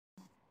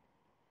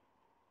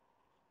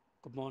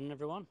Good morning,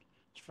 everyone.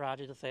 It's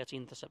Friday the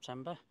 13th of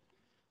September,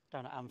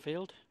 down at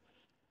Anfield.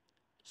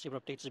 See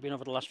what updates have been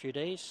over the last few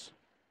days.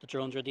 The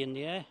drones are already in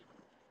the air.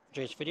 For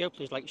today's video,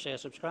 please like, share,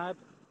 subscribe.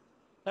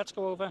 Let's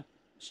go over,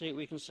 see what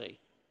we can see.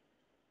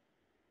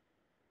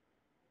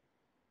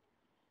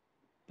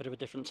 Bit of a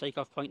different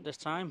takeoff point this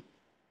time.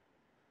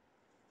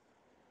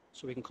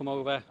 So we can come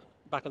over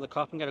back of the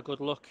Kop and get a good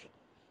look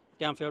at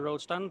the Anfield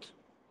Road stand.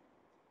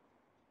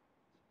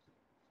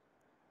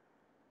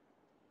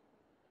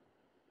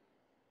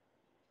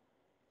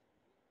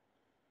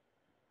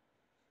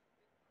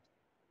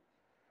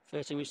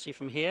 First thing we see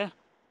from here,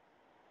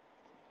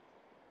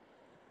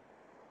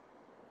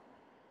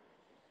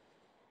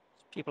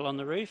 people on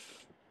the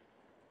roof.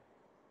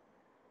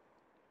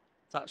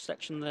 That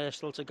section there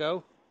still to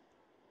go.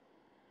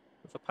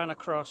 With a pan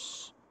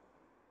across,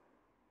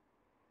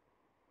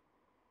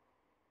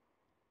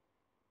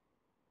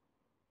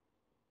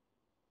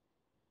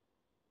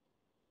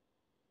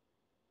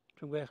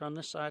 we work on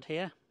this side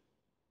here.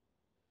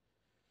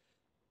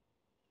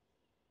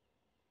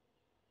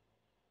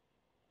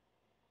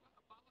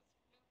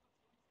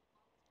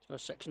 So a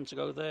section to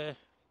go there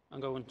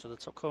and go into the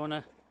top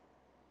corner.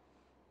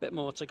 Bit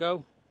more to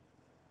go.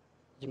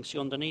 You can see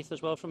underneath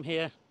as well from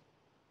here.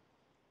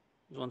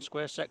 There's one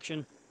square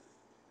section.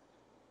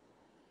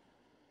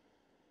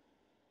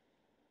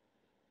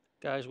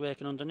 Guys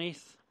working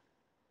underneath.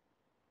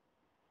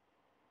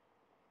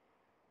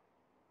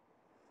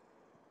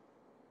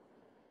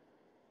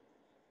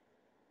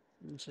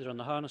 This is on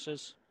the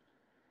harnesses.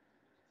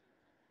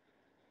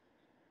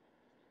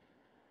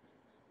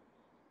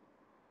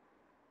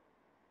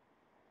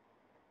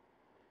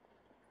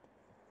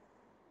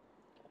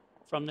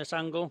 From this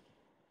angle,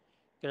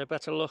 get a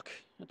better look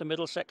at the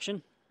middle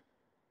section.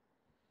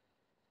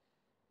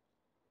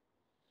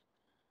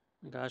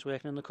 The guys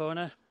working in the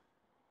corner.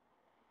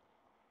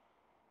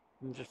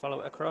 And just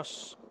follow it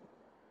across.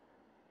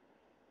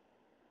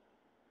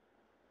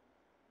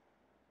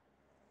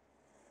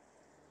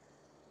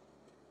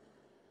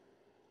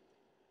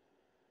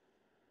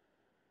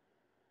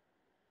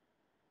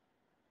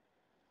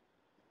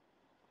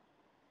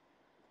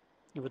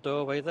 You have a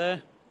doorway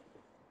there.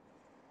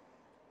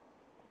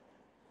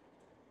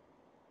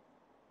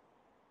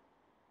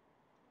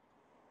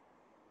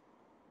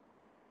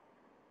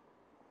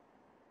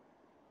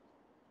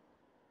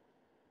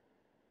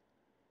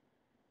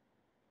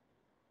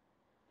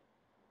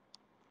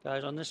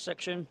 Guys on this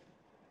section.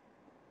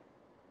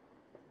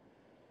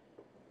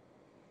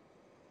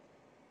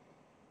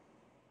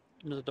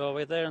 Another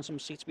doorway there and some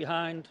seats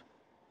behind.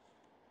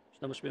 So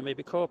there must be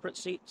maybe corporate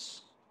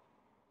seats.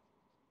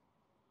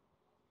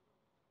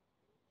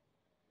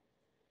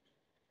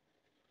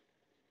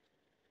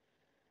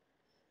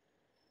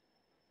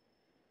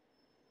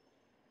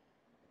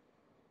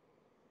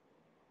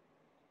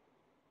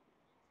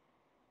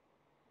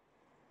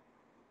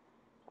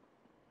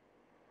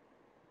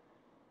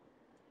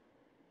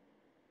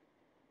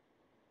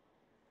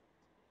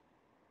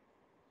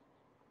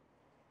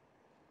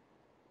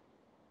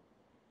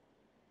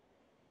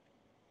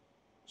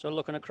 So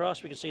looking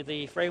across, we can see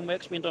the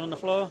frameworks being done on the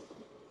floor.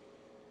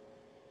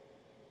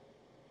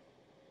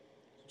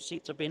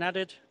 Seats have been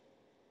added.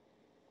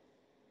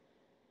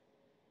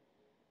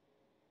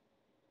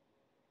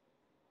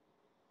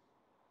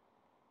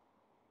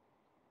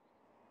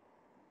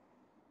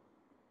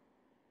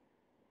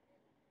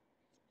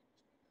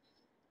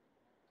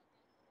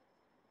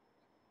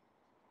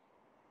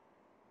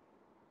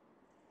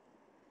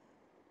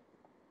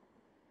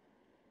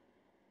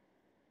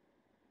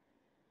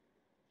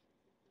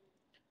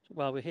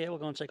 While we're here, we're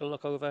going to take a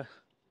look over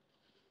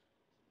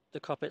the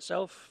Kop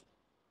itself.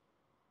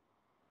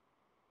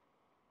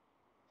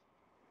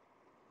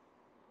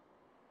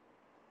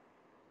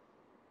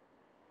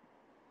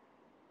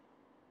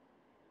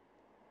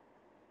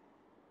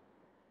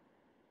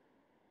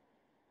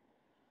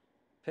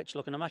 Pitch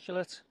looking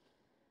immaculate.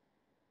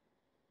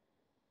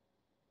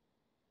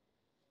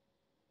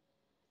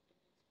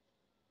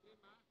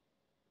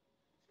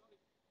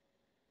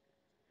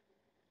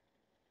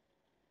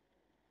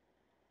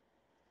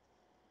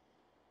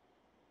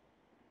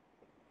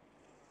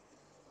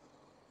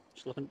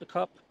 Just looking at the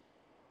Kop.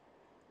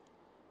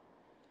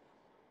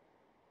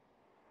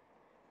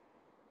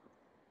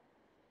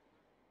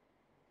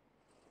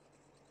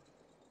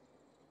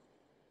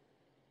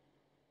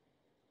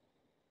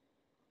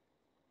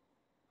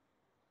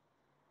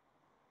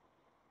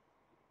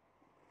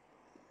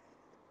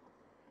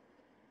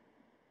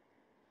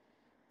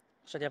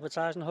 So the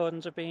advertising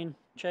hoardings have been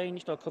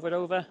changed or covered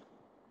over.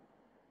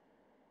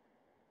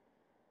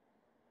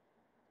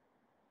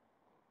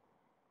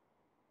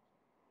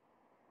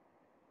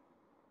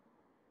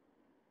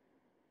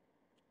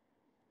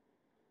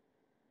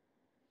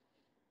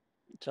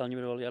 Telling you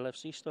where all the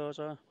LFC stores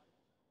are.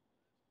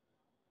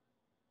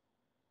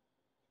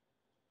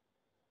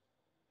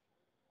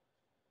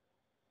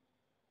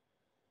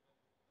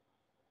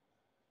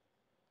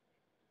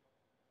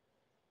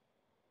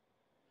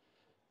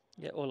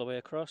 Yeah, all the way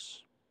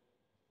across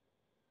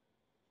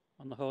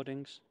on the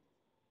hoardings.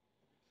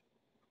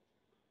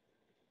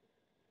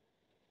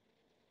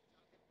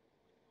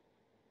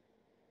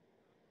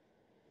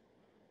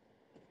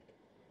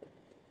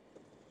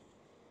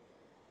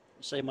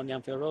 same on the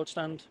Anfield Road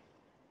stand.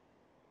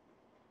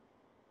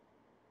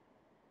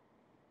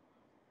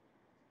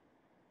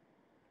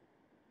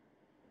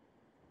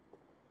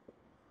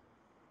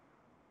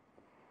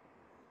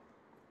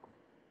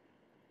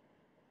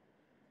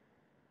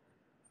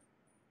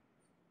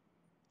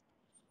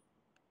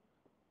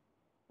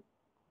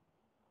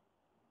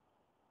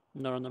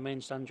 Not on the main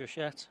stand just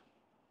yet.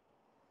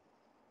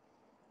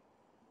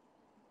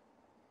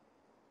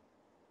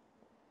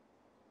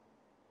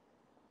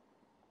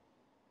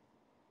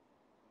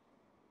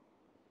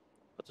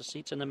 Put the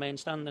seats in the main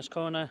stand this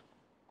corner.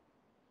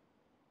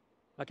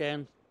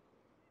 Again,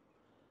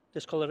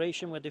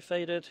 discoloration where they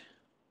faded.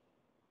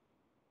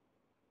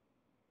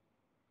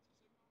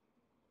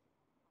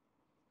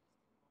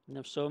 And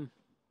have some.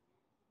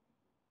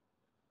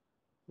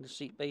 The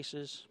seat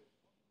bases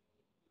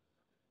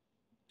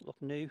look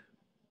new,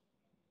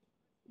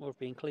 or have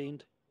been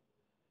cleaned.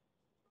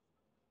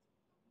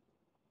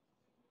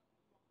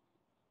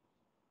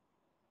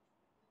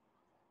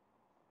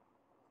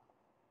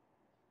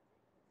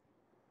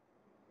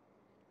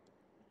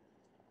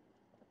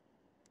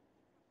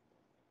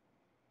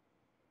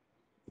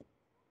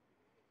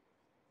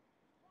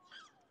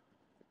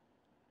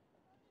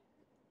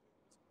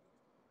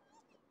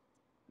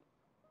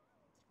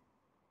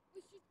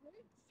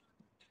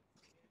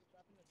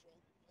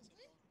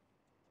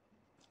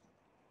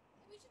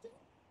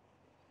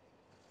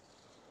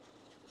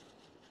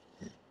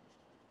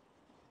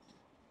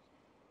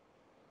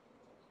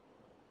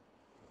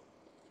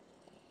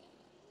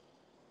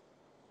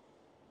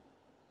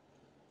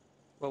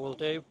 What we'll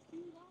do,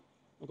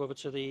 we'll go over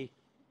to the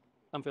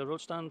Anfield Road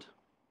stand.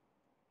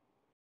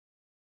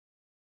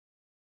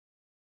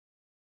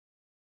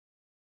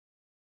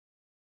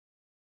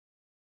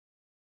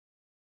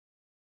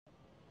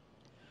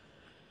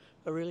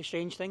 A really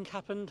strange thing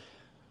happened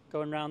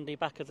going round the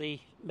back of the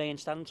main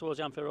stand towards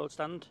the Anfield Road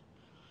stand.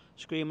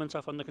 Screen went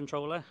off on the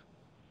controller.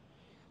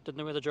 Didn't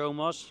know where the drone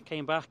was.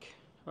 Came back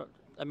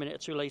a minute or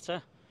two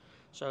later.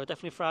 So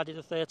definitely Friday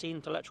the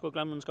 13th, electrical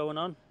gremlins going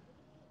on.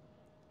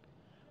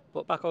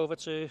 But back over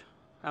to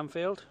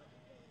Anfield,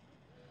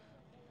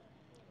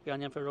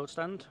 behind the Anfield Road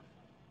stand.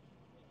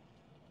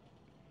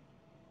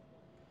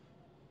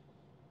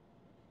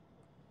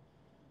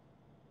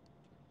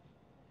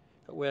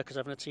 Got workers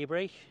having a tea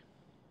break.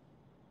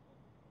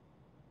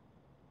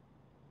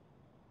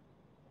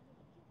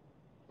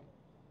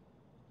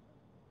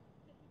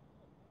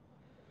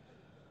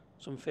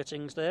 Some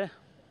fittings there.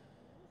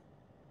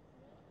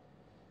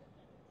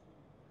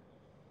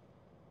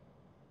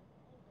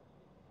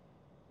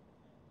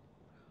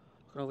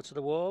 Going over to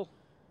the wall.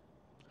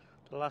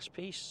 The last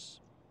piece.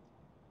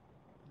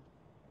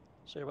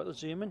 Sorry about the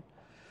zooming.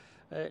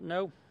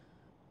 No,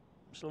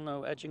 still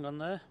no edging on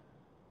there.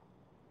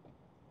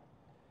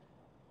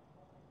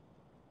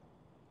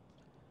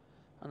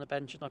 And the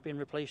bench has not been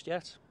replaced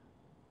yet.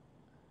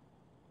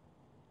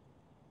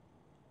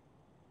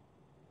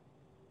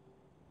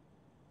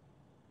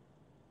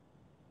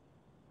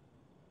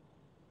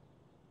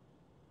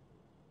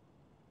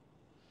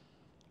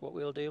 What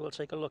we'll do, we'll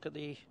take a look at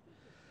the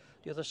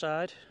other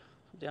side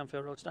of the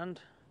Anfield Road stand.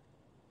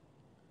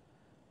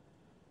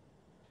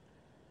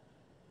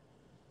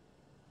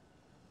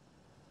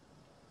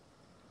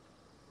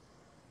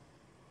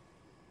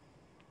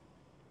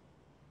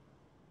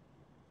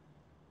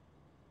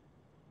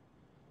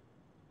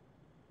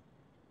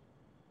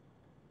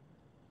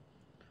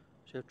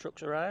 So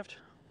trucks arrived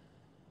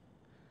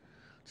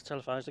to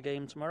televise the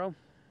game tomorrow.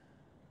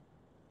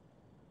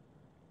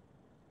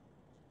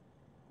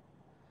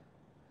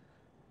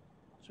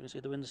 So you can see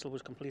the windowsill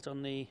was complete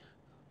on the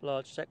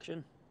large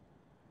section,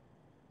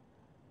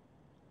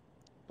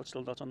 but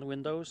still not on the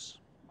windows.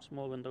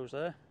 Small windows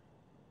there.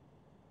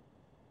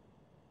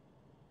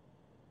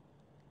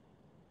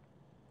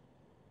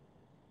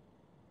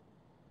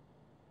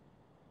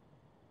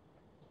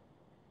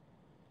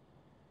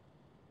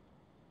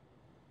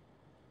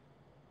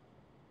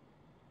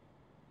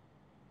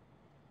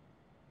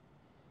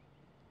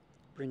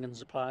 Bringing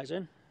supplies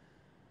in.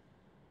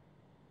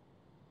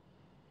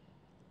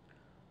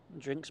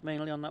 Drinks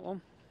mainly on that one.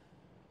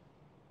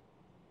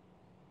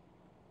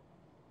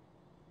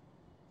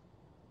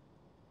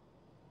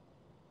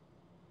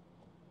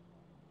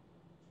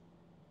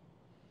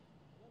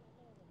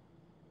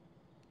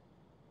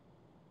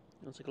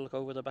 We'll take a look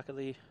over the back of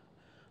the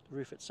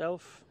roof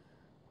itself.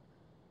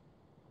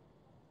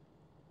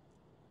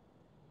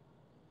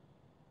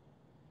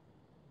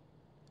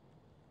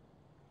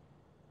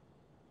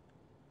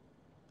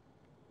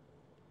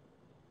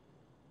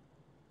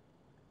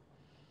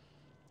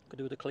 Could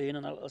do the clean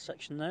in that little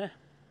section there.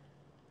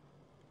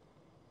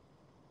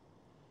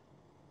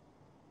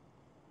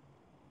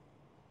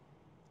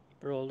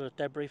 Where all the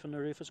debris from the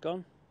roof has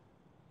gone.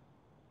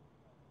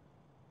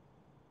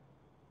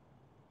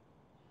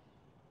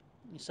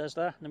 He says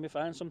that, let me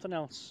find something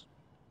else.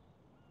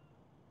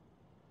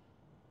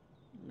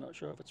 I'm not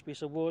sure if it's a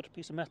piece of wood,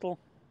 piece of metal.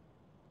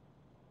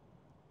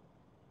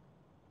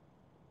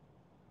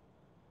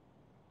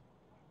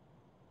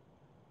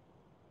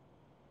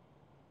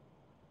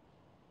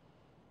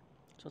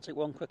 So I'll take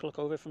one quick look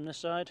over from this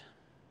side.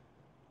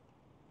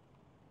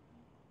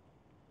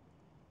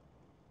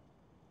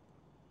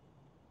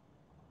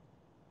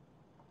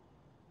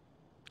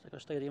 Like a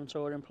stadium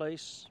tour in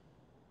place.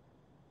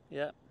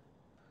 Yeah.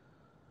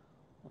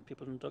 More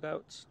people in the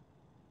dugouts.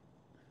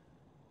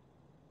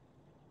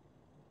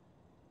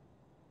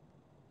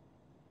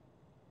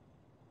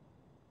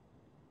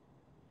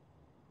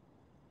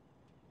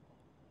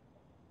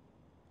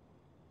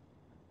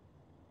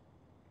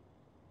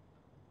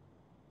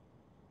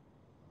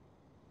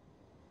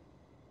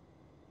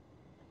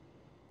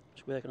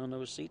 Just working on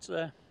those seats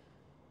there.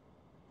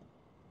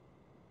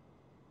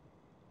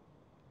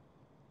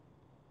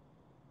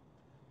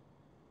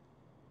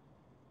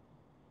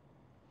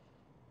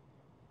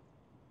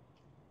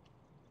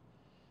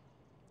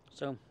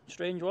 So,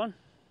 strange one,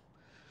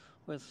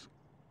 with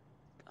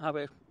how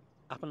it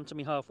happened to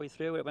me halfway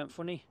through, it went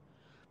funny.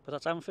 But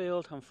that's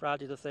Anfield on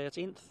Friday the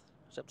 13th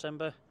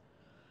September.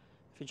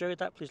 If you enjoyed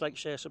that, please like,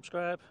 share,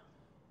 subscribe.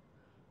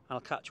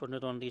 I'll catch one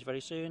of these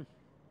very soon.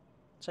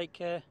 Take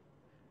care.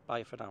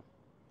 Bye for now.